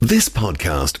This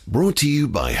podcast brought to you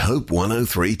by Hope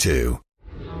 103.2.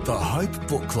 The Hope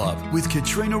Book Club with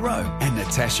Katrina Rowe and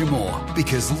Natasha Moore,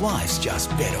 because life's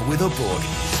just better with a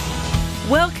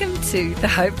book. Welcome to the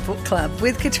Hope Book Club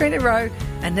with Katrina Rowe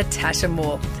and Natasha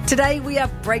Moore. Today we are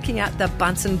breaking out the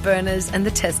Bunsen burners and the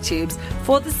test tubes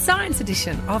for the science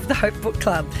edition of the Hope Book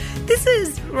Club. This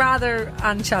is rather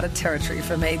uncharted territory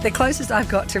for me. The closest I've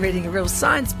got to reading a real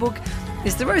science book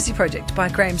is The Rosie Project by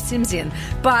Graham Simsian,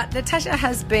 but Natasha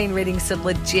has been reading some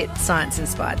legit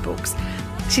science-inspired books.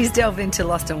 She's delved into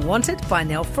Lost and Wanted by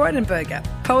Nell Freudenberger.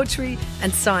 Poetry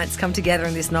and science come together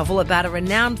in this novel about a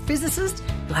renowned physicist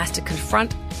who has to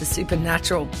confront the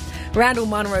supernatural. Randall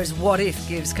Munro's What If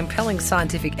gives compelling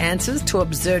scientific answers to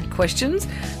absurd questions,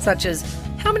 such as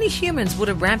how many humans would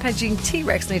a rampaging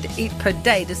T-Rex need to eat per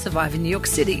day to survive in New York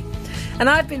City? And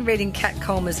I've been reading Kat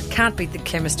Coleman's Can't Beat the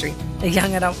Chemistry, a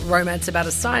young adult romance about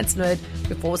a science nerd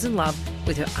who falls in love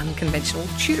with her unconventional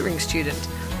tutoring student.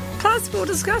 Plus, we'll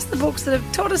discuss the books that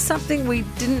have taught us something we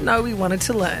didn't know we wanted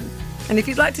to learn. And if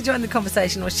you'd like to join the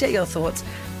conversation or share your thoughts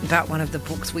about one of the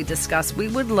books we discuss, we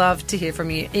would love to hear from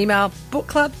you. Email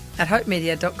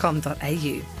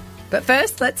bookclub@hopemedia.com.au. But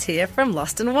first, let's hear from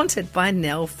Lost and Wanted by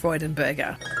Nell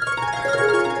Freudenberger.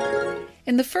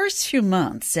 In the first few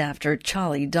months after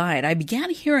Charlie died, I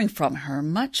began hearing from her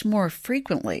much more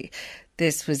frequently.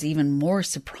 This was even more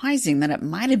surprising than it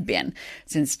might have been,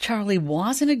 since Charlie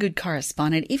wasn't a good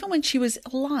correspondent even when she was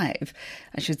alive.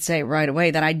 I should say right away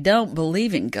that I don't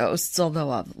believe in ghosts, although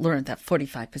I've learned that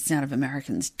 45% of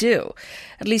Americans do.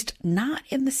 At least not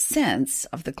in the sense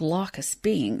of the glaucous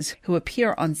beings who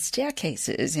appear on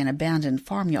staircases in abandoned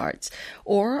farmyards,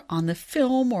 or on the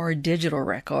film or digital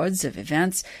records of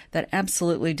events that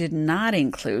absolutely did not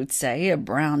include, say, a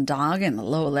brown dog in the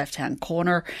lower left-hand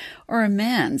corner, or a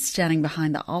man standing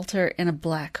behind the altar in a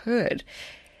black hood.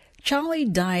 Charlie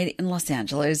died in Los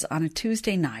Angeles on a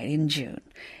Tuesday night in June.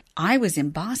 I was in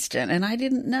Boston, and I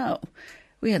didn't know.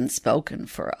 We hadn't spoken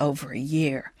for over a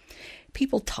year.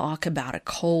 People talk about a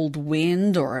cold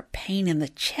wind or a pain in the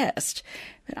chest,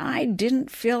 but I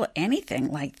didn't feel anything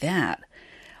like that.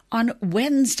 On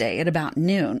Wednesday at about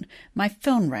noon, my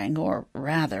phone rang, or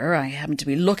rather, I happened to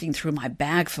be looking through my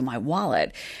bag for my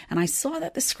wallet, and I saw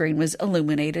that the screen was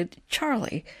illuminated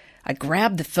Charlie. I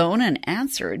grabbed the phone and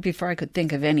answered before I could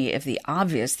think of any of the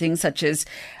obvious things, such as,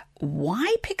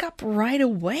 why pick up right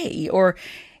away? Or,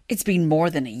 it's been more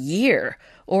than a year.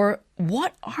 Or,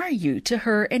 what are you to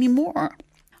her anymore?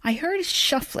 I heard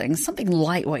shuffling, something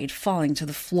lightweight falling to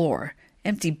the floor.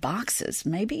 Empty boxes,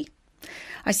 maybe?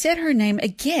 I said her name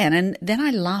again, and then I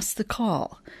lost the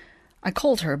call. I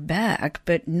called her back,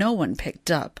 but no one picked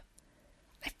up.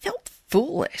 I felt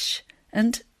foolish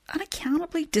and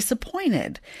unaccountably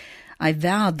disappointed. I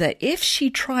vowed that if she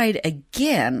tried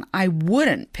again, I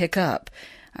wouldn't pick up.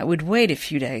 I would wait a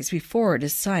few days before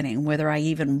deciding whether I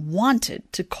even wanted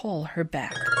to call her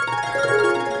back.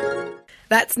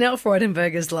 That's Nell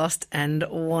Freudenberger's Lost and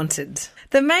Wanted.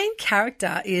 The main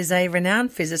character is a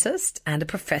renowned physicist and a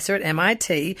professor at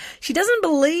MIT. She doesn't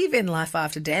believe in life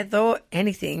after death or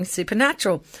anything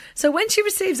supernatural. So when she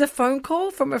receives a phone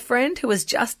call from a friend who has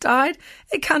just died,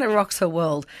 it kind of rocks her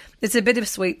world. It's a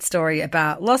bittersweet story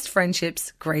about lost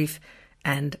friendships, grief,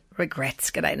 and regrets.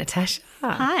 G'day, Natasha.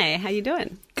 Hi, how you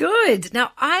doing? Good.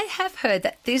 Now, I have heard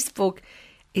that this book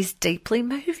is deeply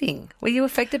moving. Were you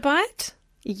affected by it?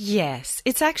 Yes,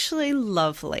 it's actually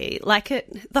lovely.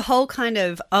 The whole kind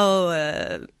of,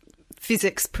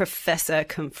 physics professor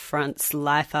confronts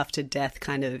life after death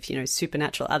kind of,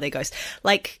 supernatural, are there ghosts?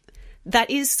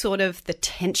 That is sort of the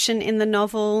tension in the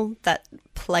novel that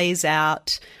plays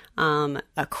out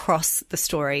across the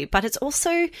story, but it's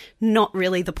also not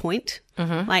really the point.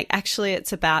 Mm-hmm. Actually,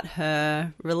 it's about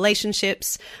her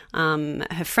relationships,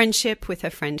 her friendship with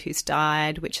her friend who's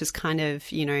died, which has kind of,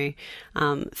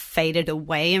 faded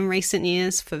away in recent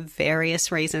years for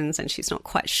various reasons, and she's not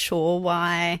quite sure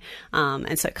why.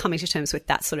 And so coming to terms with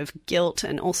that sort of guilt,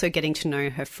 and also getting to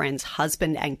know her friend's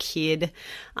husband and kid,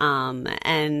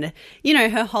 and,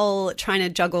 her whole trying to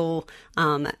juggle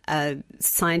a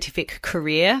scientific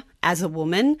career as a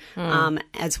woman,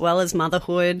 as well as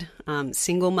motherhood,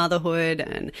 single motherhood,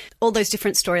 and all those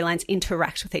different storylines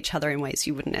interact with each other in ways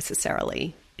you wouldn't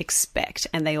necessarily expect,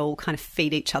 and they all kind of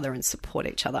feed each other and support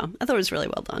each other. I thought it was really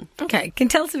well done. Okay, can you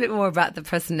tell us a bit more about the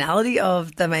personality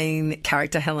of the main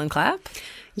character, Helen Clapp?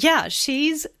 Yeah,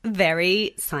 she's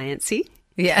very sciencey.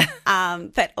 Yeah.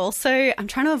 But also, I'm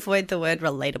trying to avoid the word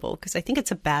relatable because I think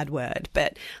it's a bad word.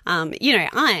 But, I'm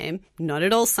not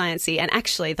at all sciencey. And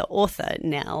actually, the author,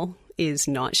 Nell, is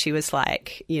not. She was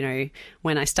like, you know,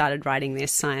 when I started writing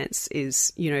this, science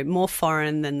is, you know, more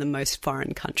foreign than the most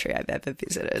foreign country I've ever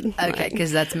visited. Okay,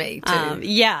 because that's me too.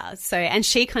 Yeah. So, and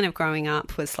she kind of growing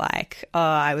up was like, oh,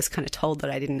 I was kind of told that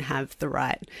I didn't have the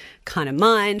right kind of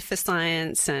mind for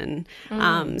science. And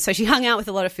so she hung out with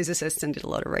a lot of physicists and did a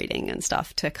lot of reading and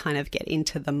stuff to kind of get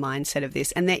into the mindset of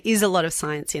this. And there is a lot of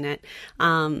science in it.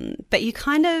 But you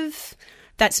kind of...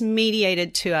 That's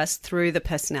mediated to us through the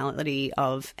personality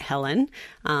of Helen,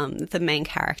 the main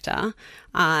character,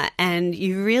 and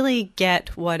you really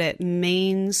get what it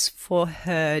means for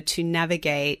her to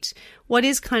navigate what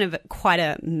is kind of quite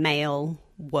a male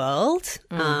world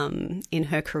in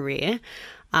her career.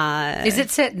 Is it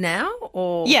set now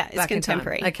or yeah, it's back in time?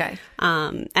 contemporary. Okay,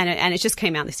 and it just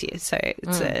came out this year, so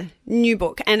it's a new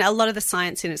book, and a lot of the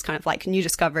science in it's kind of like new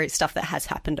discovery stuff that has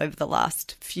happened over the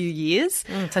last few years.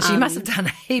 So she must have done a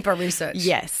heap of research.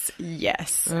 Yes,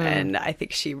 and I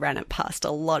think she ran it past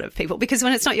a lot of people because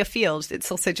when it's not your field,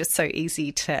 it's also just so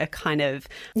easy to kind of,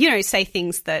 you know, say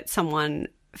things that someone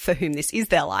for whom this is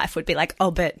their life would be like, oh,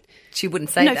 but she wouldn't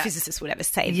say no that. physicist would ever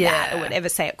say that or would ever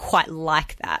say it quite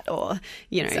like that, or,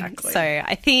 you know. Exactly. So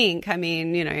I think, I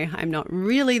mean, you know, I'm not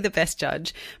really the best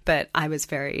judge, but I was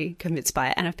very convinced by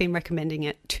it, and I've been recommending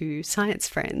it to science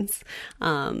friends.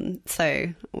 So,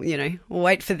 you know,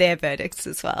 wait for their verdicts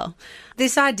as well.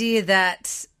 This idea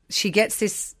that she gets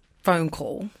this phone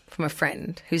call from a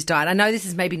friend who's died. I know this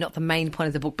is maybe not the main point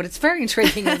of the book, but it's very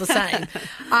intriguing all the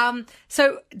same.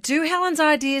 So do Helen's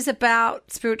ideas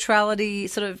about spirituality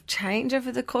sort of change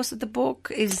over the course of the book?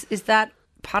 Is that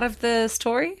part of the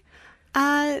story?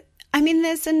 I mean,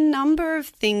 there's a number of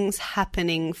things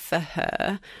happening for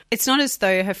her. It's not as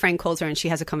though her friend calls her and she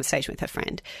has a conversation with her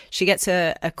friend. She gets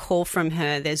a call from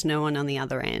her. There's no one on the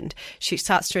other end. She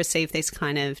starts to receive these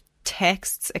kind of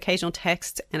texts, occasional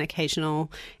texts and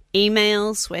occasional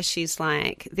emails where she's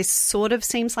like, this sort of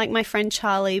seems like my friend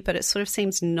Charlie, but it sort of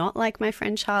seems not like my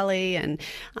friend Charlie. And,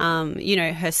 you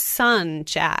know, her son,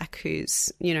 Jack,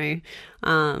 who's, you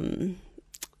know,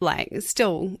 like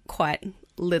still quite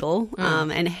little,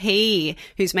 and he,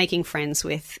 who's making friends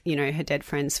with, you know, her dead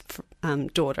friend's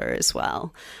daughter as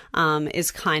well,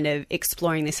 is kind of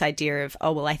exploring this idea of,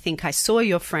 oh, well, I think I saw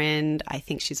your friend. I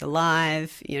think she's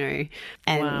alive, you know,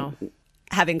 and Wow.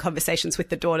 having conversations with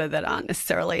the daughter that aren't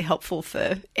necessarily helpful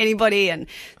for anybody. And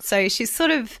so she's sort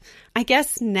of, I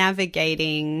guess,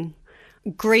 navigating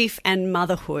grief and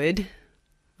motherhood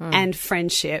and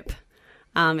friendship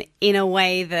in a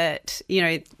way that, you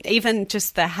know, even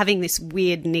just the having this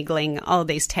weird niggling, oh,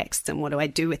 these texts and what do I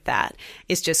do with that,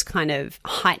 is just kind of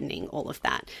heightening all of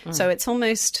that. So it's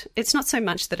almost, it's not so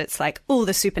much that it's like, oh,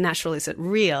 the supernatural, is it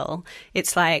real?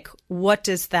 It's like, what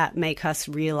does that make us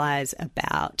realize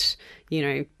about, you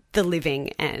know, the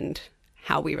living and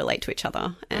how we relate to each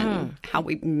other and how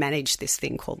we manage this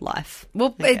thing called life?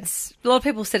 Well, it's a lot of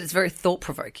people said it's very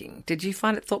thought-provoking. Did you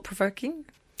find it thought-provoking?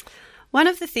 One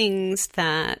of the things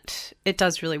that it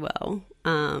does really well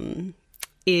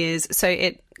is, so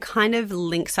it kind of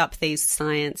links up these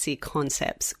sciencey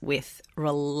concepts with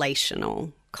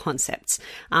relational concepts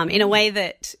in a way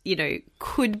that, you know,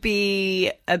 could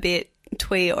be a bit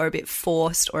twee or a bit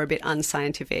forced or a bit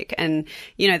unscientific. And,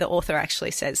 you know, the author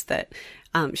actually says that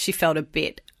she felt a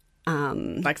bit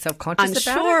Like self-conscious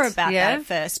unsure about it? about that at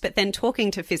first, but then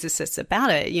talking to physicists about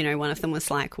it, you know, one of them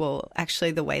was like, well,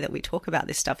 actually the way that we talk about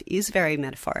this stuff is very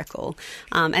metaphorical.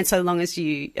 And so long as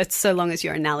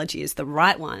your analogy is the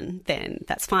right one, then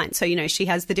that's fine. So, you know, she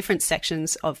has the different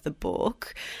sections of the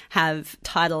book have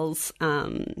titles.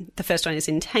 The first one is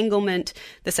entanglement,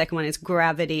 the second one is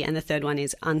gravity, and the third one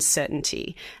is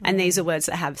uncertainty. And these are words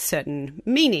that have certain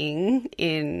meaning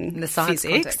in the science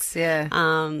physics. context, yeah.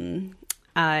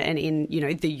 And in, you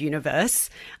know, the universe,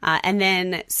 and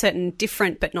then certain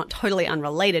different but not totally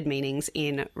unrelated meanings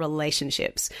in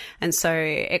relationships. And so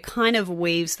it kind of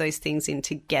weaves those things in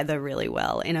together really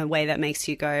well in a way that makes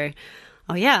you go,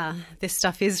 oh yeah, this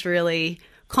stuff is really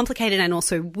complicated and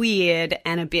also weird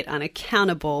and a bit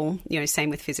unaccountable, you know, same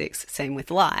with physics, same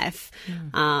with life.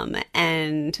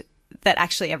 And that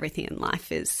actually everything in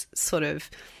life is sort of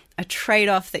a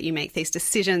trade-off, that you make these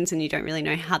decisions and you don't really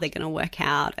know how they're going to work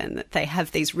out, and that they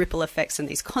have these ripple effects and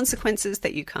these consequences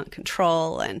that you can't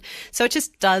control. And so it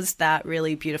just does that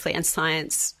really beautifully, and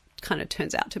science kind of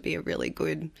turns out to be a really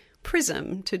good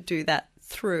prism to do that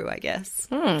through, I guess.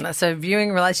 So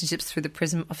viewing relationships through the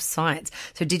prism of science.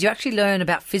 So did you actually learn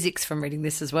about physics from reading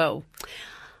this as well?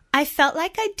 I felt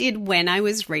like I did when I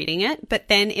was reading it, but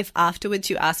then if afterwards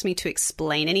you asked me to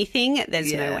explain anything,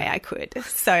 there's no way I could.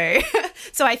 So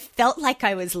I felt like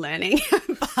I was learning,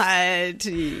 but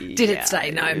did it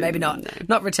stay? No, maybe not. No.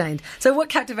 Not retained. So what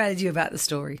captivated you about the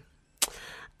story?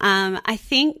 I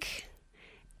think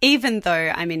even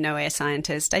though I'm in no way a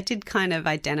scientist, I did kind of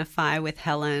identify with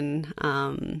Helen.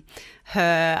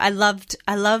 I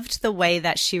loved the way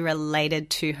that she related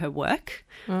to her work.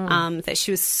 That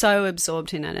she was so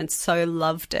absorbed in it and so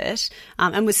loved it,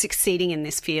 and was succeeding in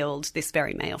this field, this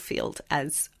very male field,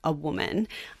 as a woman.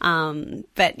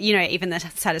 But, you know, even the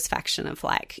satisfaction of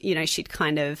like, you know, she'd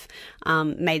kind of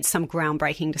made some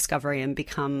groundbreaking discovery and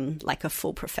become like a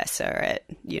full professor at,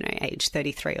 you know, age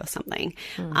 33 or something.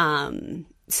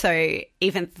 So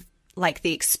even like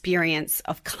the experience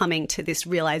of coming to this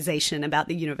realization about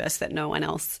the universe that no one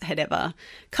else had ever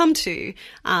come to.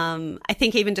 I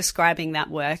think even describing that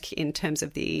work in terms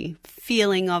of the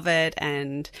feeling of it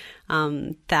and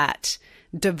that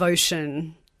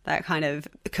devotion, that kind of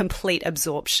complete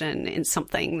absorption in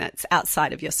something that's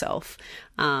outside of yourself.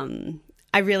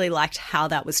 I really liked how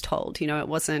that was told. You know, it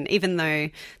wasn't, even though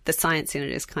the science in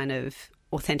it is kind of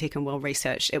authentic and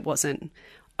well-researched, it wasn't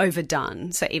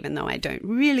overdone. So even though I don't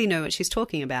really know what she's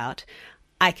talking about,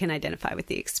 I can identify with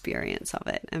the experience of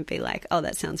it and be like, oh,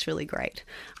 that sounds really great.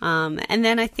 And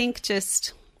then I think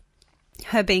just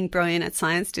her being brilliant at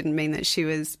science didn't mean that she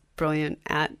was brilliant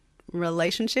at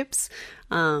relationships.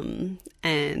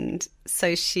 And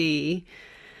so she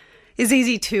is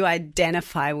easy to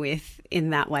identify with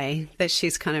in that way, that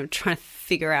she's kind of trying to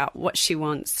figure out what she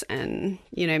wants and,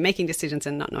 you know, making decisions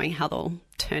and not knowing how they'll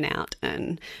turn out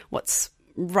and what's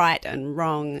right and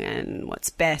wrong and what's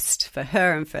best for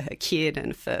her and for her kid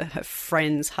and for her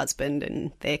friend's husband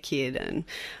and their kid. And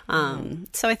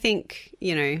so I think,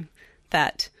 you know,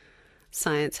 that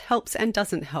science helps and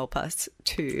doesn't help us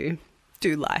to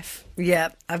do life. Yeah,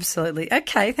 absolutely.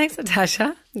 Okay, thanks,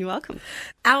 Natasha. You're welcome.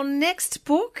 Our next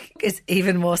book is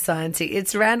even more sciencey.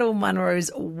 It's Randall Munroe's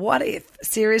What If?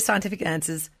 Serious Scientific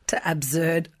Answers to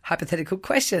Absurd Hypothetical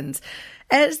Questions.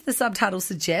 As the subtitle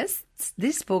suggests,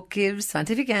 this book gives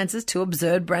scientific answers to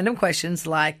absurd random questions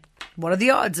like, what are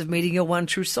the odds of meeting your one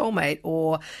true soulmate?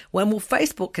 Or when will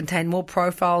Facebook contain more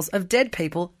profiles of dead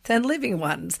people than living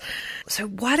ones? So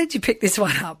why did you pick this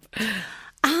one up?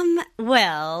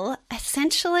 Well,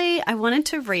 essentially, I wanted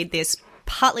to read this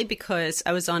partly because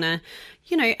I was on a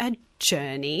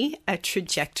journey, a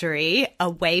trajectory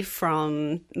away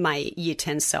from my year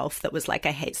 10 self that was like,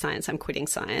 I hate science, I'm quitting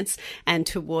science, and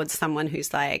towards someone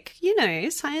who's like, you know,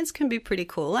 science can be pretty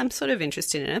cool. I'm sort of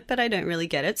interested in it, but I don't really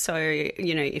get it. So,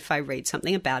 you know, if I read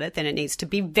something about it, then it needs to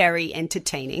be very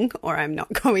entertaining or I'm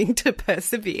not going to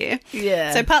persevere.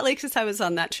 Yeah. So partly because I was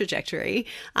on that trajectory,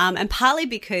 and partly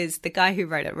because the guy who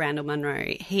wrote it, Randall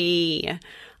Munroe, he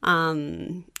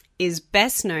is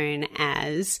best known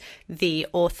as the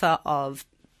author of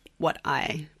what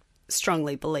I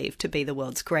strongly believe to be the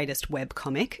world's greatest web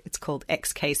comic. It's called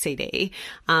XKCD.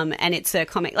 And it's a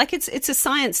comic, like it's a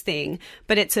science thing,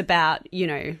 but it's about, you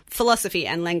know, philosophy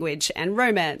and language and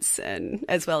romance and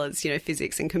as well as, you know,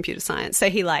 physics and computer science. So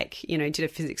he did a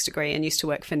physics degree and used to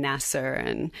work for NASA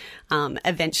and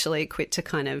eventually quit to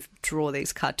kind of draw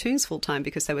these cartoons full time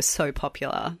because they were so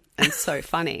popular and so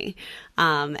funny.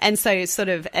 And so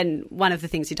and one of the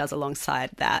things he does alongside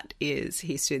that is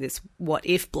he used to do this What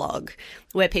If blog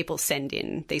where people send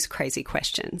in these crazy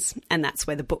questions, and that's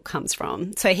where the book comes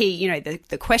from. So he, you know,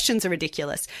 the questions are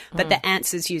ridiculous, but the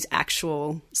answers use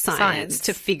actual science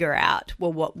to figure out,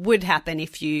 well, what would happen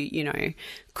if you know,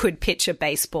 could pitch a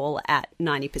baseball at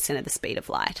 90% of the speed of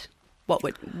light? What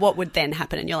would then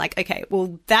happen? And you're like, okay,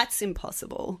 well, that's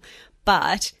impossible.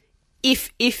 But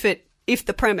if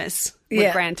the premise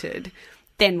were granted,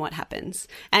 then what happens?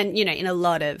 And, you know, in a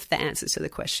lot of the answers to the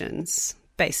questions,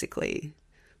 basically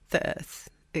the Earth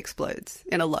explodes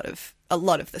in a lot of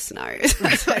the scenarios.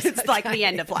 So it's like the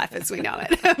end of life as we know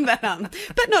it,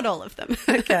 but not all of them.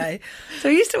 Okay. So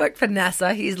he used to work for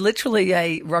NASA. He's literally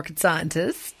a rocket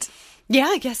scientist. Yeah,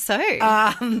 I guess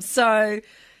so. So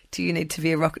do you need to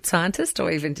be a rocket scientist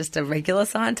or even just a regular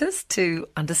scientist to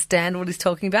understand what he's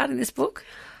talking about in this book?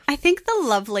 I think the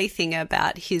lovely thing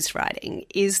about his writing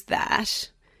is that,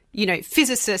 you know,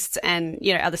 physicists and,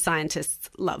 you know, other scientists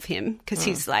love him because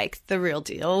he's like the real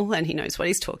deal and he knows what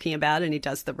he's talking about and he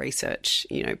does the research,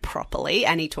 you know, properly,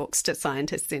 and he talks to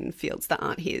scientists in fields that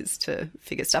aren't his to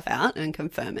figure stuff out and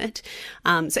confirm it.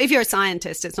 So if you're a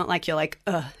scientist, it's not like you're like,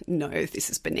 no, this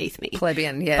is beneath me.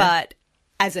 Plebeian, yeah. But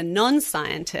as a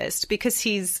non-scientist, because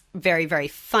he's very, very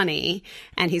funny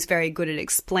and he's very good at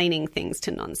explaining things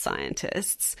to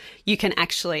non-scientists, you can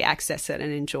actually access it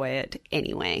and enjoy it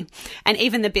anyway. And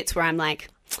even the bits where I'm like,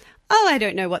 oh, I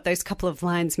don't know what those couple of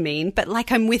lines mean, but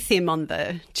like I'm with him on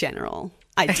the general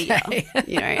idea,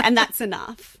 you know, and that's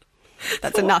enough.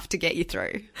 That's enough to get you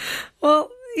through.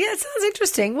 Well, yeah, it sounds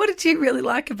interesting. What did you really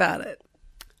like about it?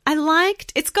 I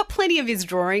liked, it's got plenty of his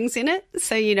drawings in it.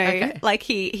 So, you know, like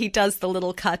he does the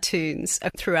little cartoons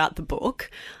throughout the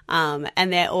book.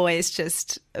 And they're always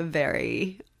just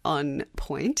very on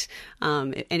point.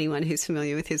 Anyone who's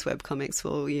familiar with his webcomics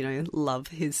will, you know, love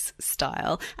his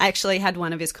style. I actually had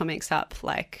one of his comics up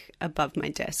like above my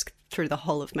desk through the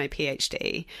whole of my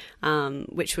PhD,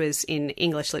 which was in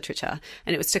English literature.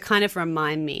 And it was to kind of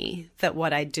remind me that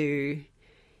what I do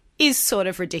is sort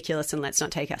of ridiculous and let's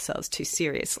not take ourselves too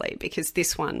seriously, because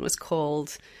this one was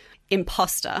called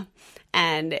Imposter.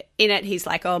 And in it, he's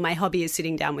like, oh, my hobby is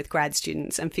sitting down with grad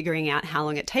students and figuring out how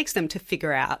long it takes them to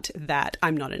figure out that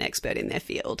I'm not an expert in their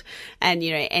field. And, you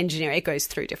know, engineering, it goes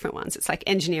through different ones. It's like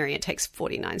engineering, it takes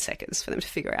 49 seconds for them to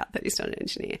figure out that he's not an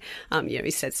engineer. You know,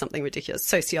 he said something ridiculous.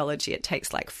 Sociology, it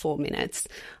takes like 4 minutes.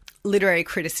 Literary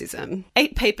criticism,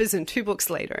 8 papers and 2 books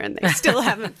later, and they still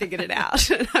haven't figured it out.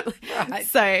 Right.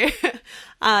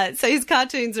 So his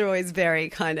cartoons are always very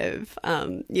kind of,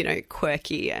 you know,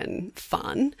 quirky and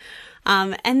fun.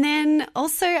 And then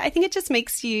also, I think it just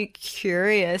makes you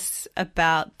curious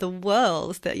about the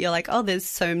world, that you're like, oh, there's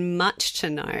so much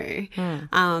to know.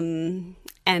 And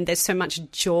there's so much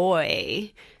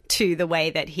joy to the way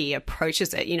that he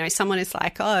approaches it. You know, someone is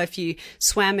like, oh, if you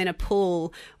swam in a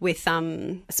pool with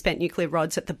spent nuclear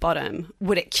rods at the bottom,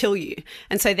 would it kill you?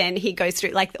 And so then he goes through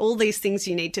like all these things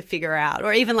you need to figure out.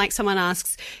 Or even like someone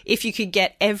asks, if you could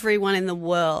get everyone in the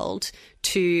world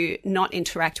to not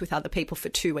interact with other people for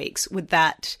 2 weeks, would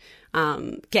that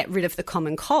get rid of the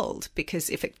common cold? Because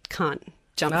if it can't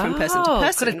jump from person to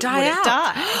person, could it die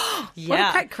out? Yeah. What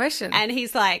a great question. And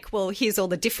he's like, well, here's all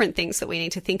the different things that we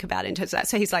need to think about in terms of that.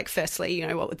 So he's like, firstly, you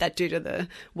know, what would that do to the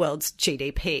world's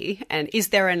GDP? And is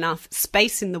there enough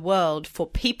space in the world for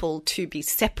people to be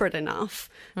separate enough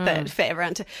that for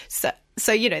everyone to...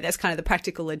 So, you know, there's kind of the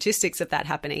practical logistics of that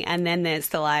happening. And then there's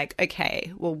the like,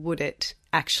 okay, well, would it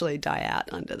actually die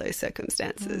out under those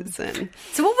circumstances? And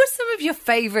so what were some of your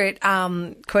favourite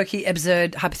quirky,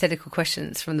 absurd, hypothetical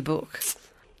questions from the book?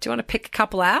 Do you want to pick a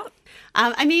couple out?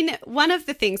 I mean, one of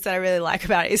the things that I really like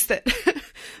about it is that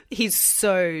he's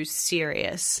so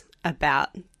serious about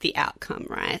the outcome,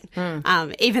 right?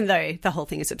 Even though the whole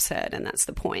thing is absurd, and that's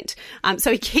the point.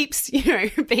 So he keeps, you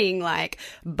know, being like,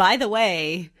 by the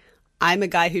way, I'm a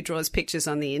guy who draws pictures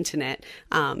on the internet.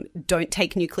 Don't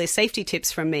take nuclear safety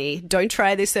tips from me. Don't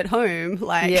try this at home.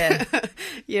 Like,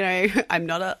 you know, I'm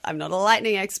not a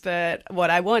lightning expert.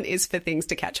 What I want is for things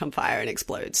to catch on fire and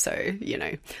explode. So, you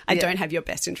know, I don't have your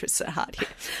best interests at heart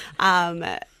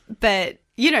here. But,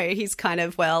 you know, he's kind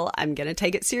of, well, I'm going to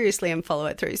take it seriously and follow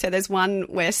it through. So there's one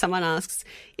where someone asks,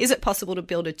 is it possible to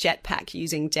build a jetpack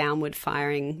using downward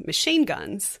firing machine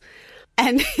guns?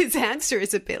 And his answer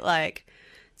is a bit like,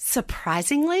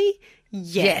 surprisingly,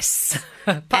 yes.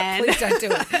 But please don't do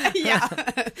it. Yeah.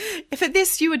 For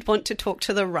this, you would want to talk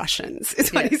to the Russians,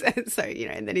 is what he says. So, you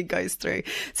know, and then he goes through.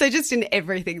 So just in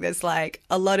everything, there's like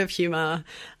a lot of humour,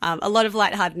 a lot of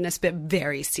lightheartedness, but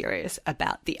very serious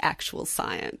about the actual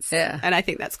science. Yeah. And I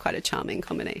think that's quite a charming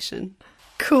combination.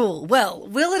 Cool. Well,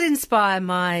 will it inspire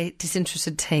my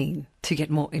disinterested teen to get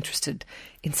more interested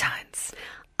in science?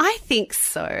 I think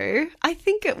so. I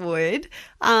think it would.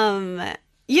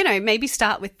 You know, maybe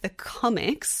start with the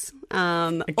comics. Or,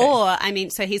 I mean,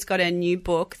 so he's got a new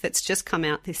book that's just come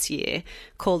out this year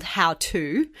called How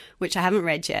To, which I haven't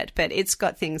read yet, but it's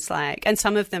got things like, and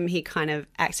some of them he kind of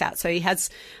acts out. So he has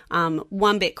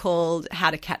one bit called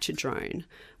How to Catch a Drone,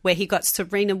 where he got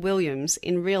Serena Williams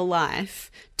in real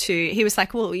life he was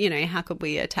like, well, you know, how could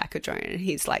we attack a drone? And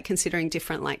he's like considering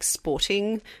different like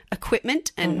sporting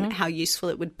equipment and how useful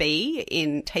it would be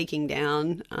in taking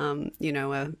down, you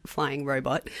know, a flying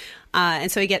robot.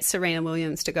 And so he gets Serena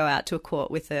Williams to go out to a court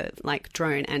with a like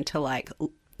drone and to like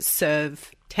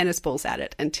serve tennis balls at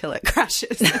it until it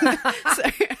crashes.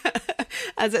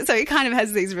 So he kind of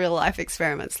has these real life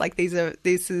experiments. Like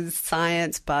this is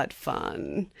science but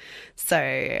fun.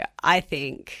 So I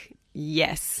think,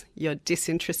 yes, your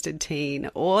disinterested teen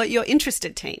or your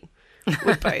interested teen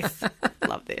would both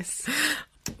love this.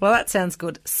 Well, that sounds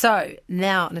good. So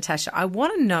now, Natasha, I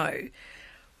want to know,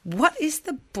 what is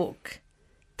the book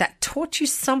that taught you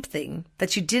something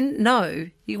that you didn't know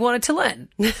you wanted to learn?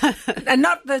 And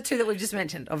not the two that we've just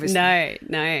mentioned, obviously.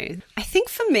 No. I think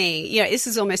for me, this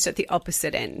is almost at the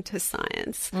opposite end to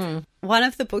science. One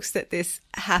of the books that this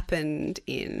happened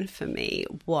in for me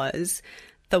was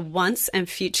The Once and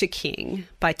Future King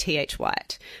by T.H.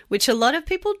 White, which a lot of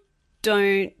people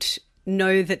don't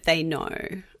know that they know.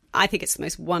 I think it's the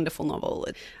most wonderful novel.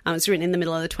 It's written in the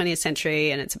middle of the 20th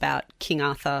century, and it's about King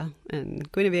Arthur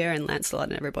and Guinevere and Lancelot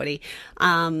and everybody.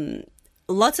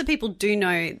 Lots of people do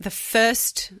know the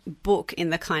first book in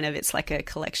the it's like a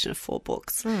collection of 4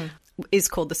 books, is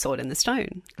called The Sword and the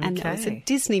Stone. And there was a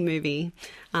Disney movie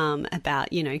about,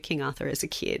 King Arthur as a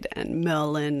kid and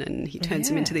Merlin, and he turns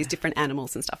him into these different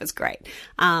animals and stuff. It's great.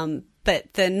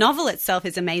 But the novel itself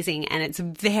is amazing, and it's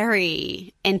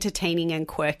very entertaining and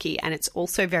quirky, and it's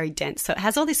also very dense. So it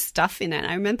has all this stuff in it.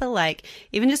 I remember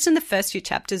even just in the first few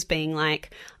chapters being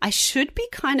I should be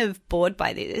kind of bored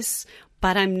by this,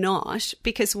 but I'm not,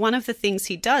 because one of the things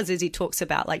he does is he talks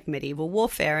about medieval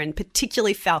warfare and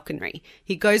particularly falconry.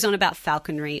 He goes on about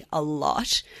falconry a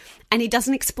lot, and he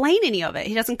doesn't explain any of it.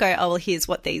 He doesn't go, oh, well, here's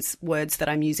what these words that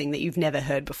I'm using that you've never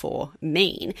heard before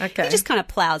mean. Okay. He just kind of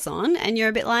plows on, and you're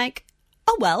a bit like,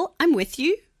 oh, well, I'm with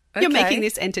you. You're making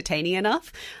this entertaining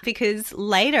enough. Because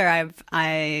later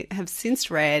I have since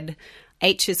read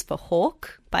H is for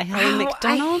Hawk by Helen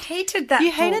Macdonald. I hated that book.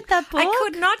 You hated that book? I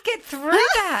could not get through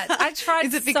that. I tried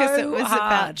Is it because it was hard.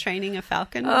 about training a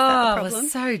falcon? Was that the problem? It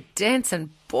was so dense and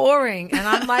boring. And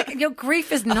I'm like, your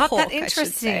grief is not hawk, that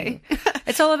interesting.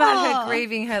 It's all about her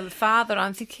grieving her father.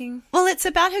 I'm thinking... Well, it's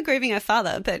about her grieving her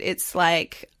father, but it's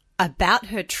about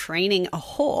her training a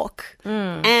hawk,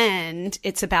 and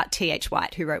it's about T.H.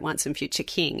 White, who wrote Once and Future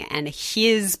King, and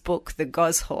his book, The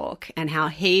Goshawk, and how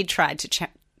he tried to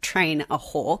train a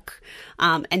hawk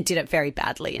and did it very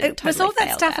badly. And it was all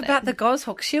that stuff about the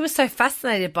goshawk. She was so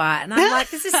fascinated by it, and I'm like,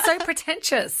 this is so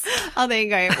pretentious. Oh, there you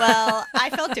go. Well,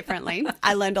 I felt differently.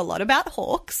 I learned a lot about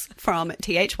hawks from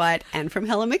T.H. White and from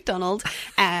Helen Macdonald,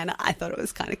 and I thought it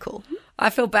was kind of cool. I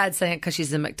feel bad saying it because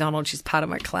she's a McDonald. She's part of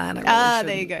my clan.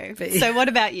 There you go. So what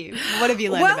about you? What have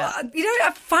you learned about? Well,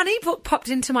 a funny book popped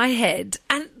into my head.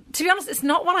 And to be honest, it's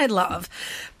not one I love.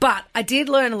 But I did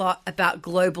learn a lot about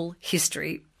global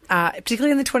history,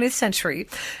 particularly in the 20th century.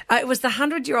 It was The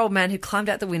 100-Year-Old Man Who Climbed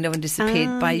Out the Window and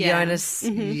Disappeared by Jonas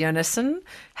Jonasson.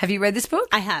 Have you read this book?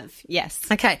 I have, yes.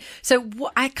 Okay. So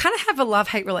I kind of have a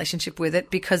love-hate relationship with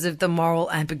it because of the moral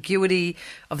ambiguity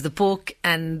of the book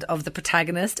and of the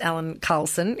protagonist, Alan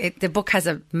Carlson. The book has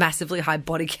a massively high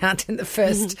body count in the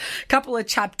first couple of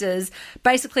chapters.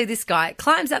 Basically, this guy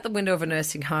climbs out the window of a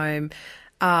nursing home.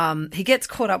 He gets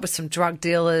caught up with some drug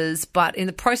dealers, but in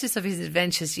the process of his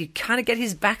adventures, you kind of get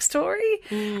his backstory.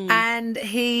 And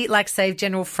he, saved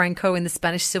General Franco in the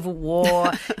Spanish Civil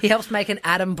War. He helps make an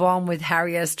atom bomb with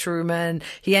Harry S. Truman.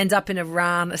 He ends up in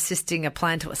Iran assisting a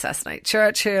plan to assassinate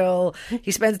Churchill.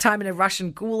 He spends time in a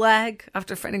Russian gulag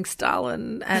after friending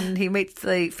Stalin, and he meets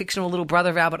the fictional little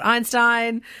brother of Albert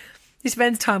Einstein. He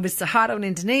spends time with Suharto in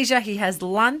Indonesia. He has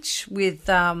lunch with...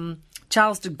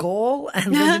 Charles de Gaulle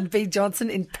and Lyndon B. Johnson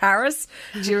in Paris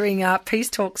during peace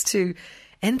talks to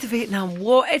end the Vietnam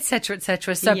War, etc.,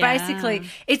 etc. So basically,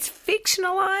 it's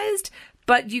fictionalized,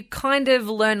 but you kind of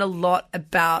learn a lot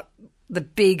about the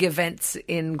big events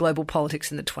in global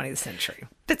politics in the 20th century.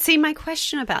 But see, my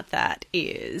question about that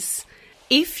is,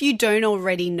 if you don't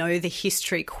already know the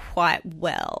history quite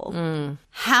well,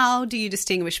 how do you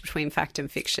distinguish between fact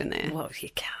and fiction there? Well,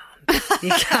 you can't. You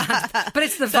can't. But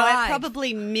it's the vibe. So I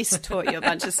probably mistaught you a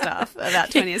bunch of stuff about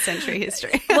 20th century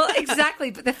history. Well,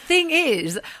 exactly. But the thing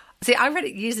is, see, I read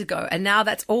it years ago, and now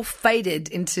that's all faded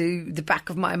into the back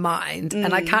of my mind,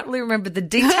 and I can't really remember the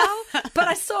detail, but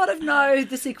I sort of know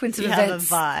the sequence of events.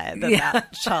 You have a vibe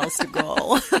about Charles de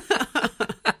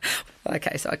Gaulle.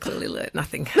 Okay, so I clearly learned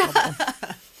nothing.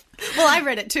 Well, I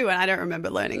read it too, and I don't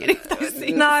remember learning any of those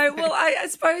things. No, well, I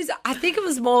suppose, I think it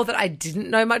was more that I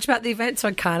didn't know much about the event, so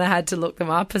I kind of had to look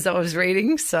them up as I was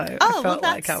reading, so I felt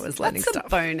like I was learning stuff. That's a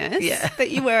bonus,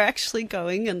 that you were actually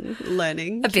going and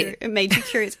learning. A bit. It made you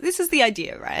curious. This is the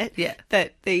idea, right? Yeah.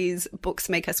 That these books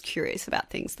make us curious about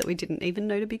things that we didn't even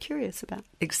know to be curious about.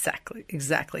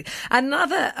 Exactly.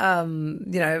 Another,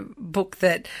 book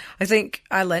that I think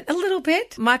I learned a little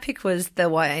bit, my pick was the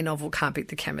YA novel Can't Beat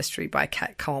the Chemistry by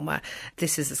Kat Colmer.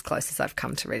 This is as close as I've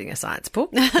come to reading a science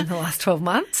book in the last 12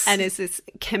 months. And is this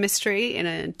chemistry in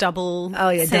a double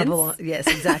sense? Double. Yes,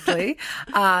 exactly.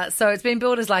 So it's been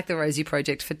billed as like the Rosie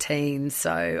Project for teens.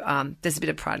 So there's a bit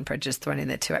of Pride and Prejudice thrown in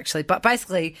there too, actually. But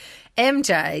basically,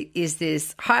 MJ is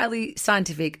this highly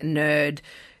scientific nerd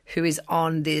who is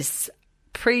on this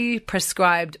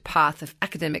pre-prescribed path of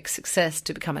academic success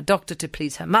to become a doctor to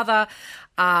please her mother.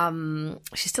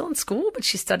 She's still in school, but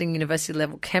she's studying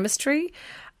university-level chemistry.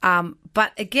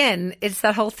 But again, it's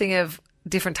that whole thing of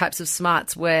different types of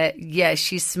smarts where, yeah,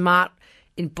 she's smart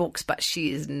in books, but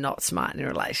she is not smart in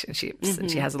relationships, and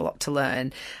she has a lot to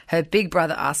learn. Her big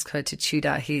brother asks her to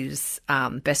tutor his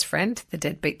best friend, the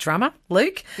deadbeat drummer,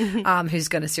 Luke, who's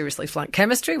going to seriously flunk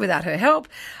chemistry without her help.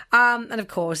 And of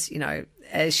course, you know,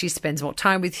 as she spends more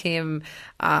time with him,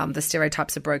 the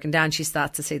stereotypes are broken down. She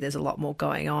starts to see there's a lot more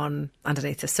going on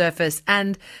underneath the surface.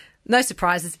 And no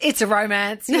surprises, it's a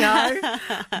romance, you know,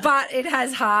 but it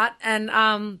has heart.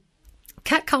 And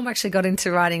Kat Culmer actually got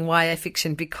into writing YA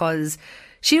fiction because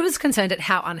she was concerned at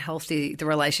how unhealthy the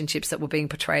relationships that were being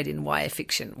portrayed in YA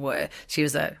fiction were. She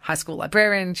was a high school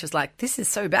librarian. She was like, this is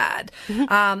so bad.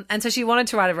 And so she wanted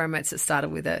to write a romance that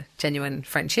started with a genuine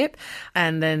friendship.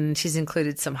 And then she's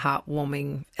included some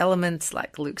heartwarming elements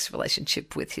like Luke's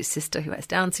relationship with his sister who has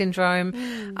Down syndrome,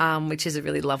 which is a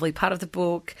really lovely part of the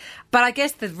book. But I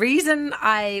guess the reason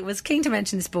I was keen to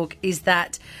mention this book is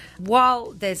that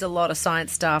while there's a lot of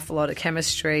science stuff, a lot of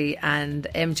chemistry, and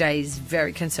MJ is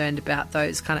very concerned about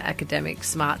those kind of academic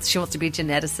smarts, she wants to be a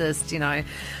geneticist, you know,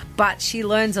 but she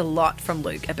learns a lot from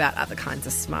Luke about other kinds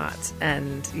of smarts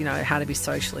and, you know, how to be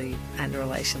socially and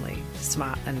relationally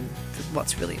smart and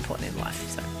what's really important in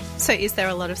life. So is there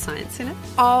a lot of science in it?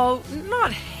 Oh,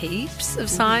 not heaps of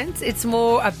science. It's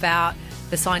more about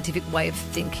the scientific way of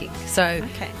thinking. So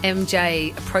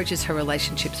MJ approaches her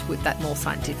relationships with that more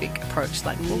scientific approach.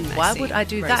 Like, well, why would I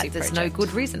do that? There's no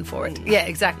good reason for it. Yeah,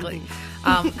 exactly.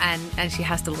 And she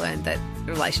has to learn that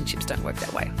relationships don't work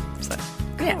that way. So,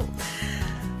 yeah.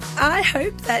 I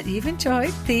hope that you've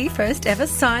enjoyed the first ever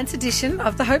science edition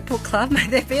of the Hope Book Club. May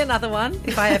there be another one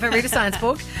if I ever read a science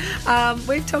book.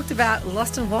 We've talked about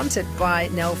Lost and Wanted by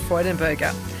Nell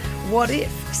Freudenberger. What If?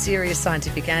 Serious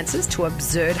Scientific Answers to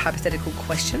Absurd Hypothetical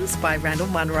Questions by Randall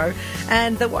Munro,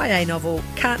 and the YA novel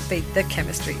Can't Beat the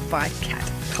Chemistry by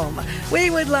Kat Culmer. We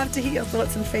would love to hear your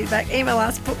thoughts and feedback. Email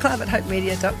us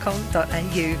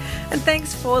bookclub@hopemedia.com.au. And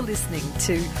thanks for listening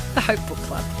to the Hope Book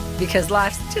Club, because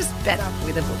life's just better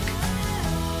with a book.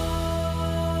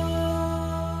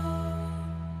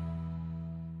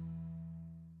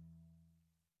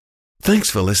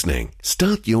 Thanks for listening.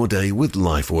 Start your day with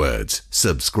life words.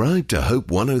 Subscribe to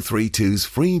Hope 1032's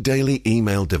free daily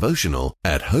email devotional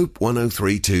at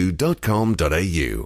hope1032.com.au.